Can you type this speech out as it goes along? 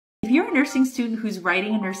you're a nursing student who's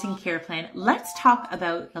writing a nursing care plan, let's talk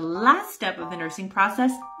about the last step of the nursing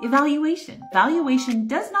process, evaluation. Evaluation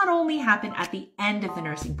does not only happen at the end of the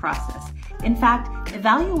nursing process. In fact,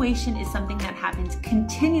 evaluation is something that happens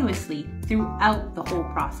continuously throughout the whole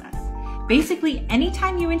process. Basically,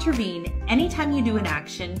 anytime you intervene, anytime you do an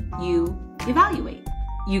action, you evaluate.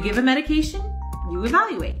 You give a medication, you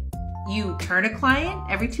evaluate. You turn a client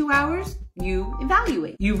every 2 hours, you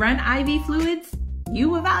evaluate. You run IV fluids,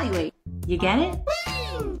 you evaluate. You get it?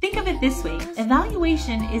 Think of it this way.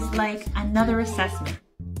 Evaluation is like another assessment.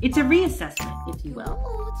 It's a reassessment, if you will.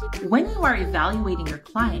 When you are evaluating your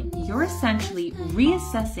client, you're essentially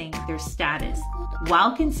reassessing their status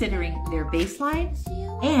while considering their baseline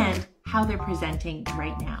and how they're presenting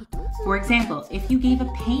right now. For example, if you gave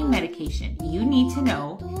a pain medication, you need to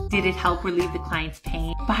know, did it help relieve the client's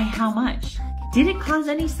pain? By how much? Did it cause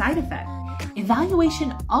any side effect?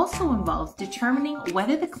 Evaluation also involves determining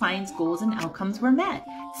whether the client's goals and outcomes were met.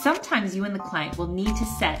 Sometimes you and the client will need to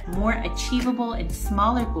set more achievable and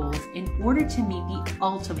smaller goals in order to meet the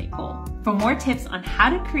ultimate goal. For more tips on how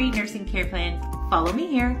to create nursing care plans, follow me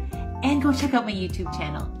here and go check out my YouTube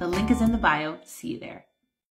channel. The link is in the bio. See you there.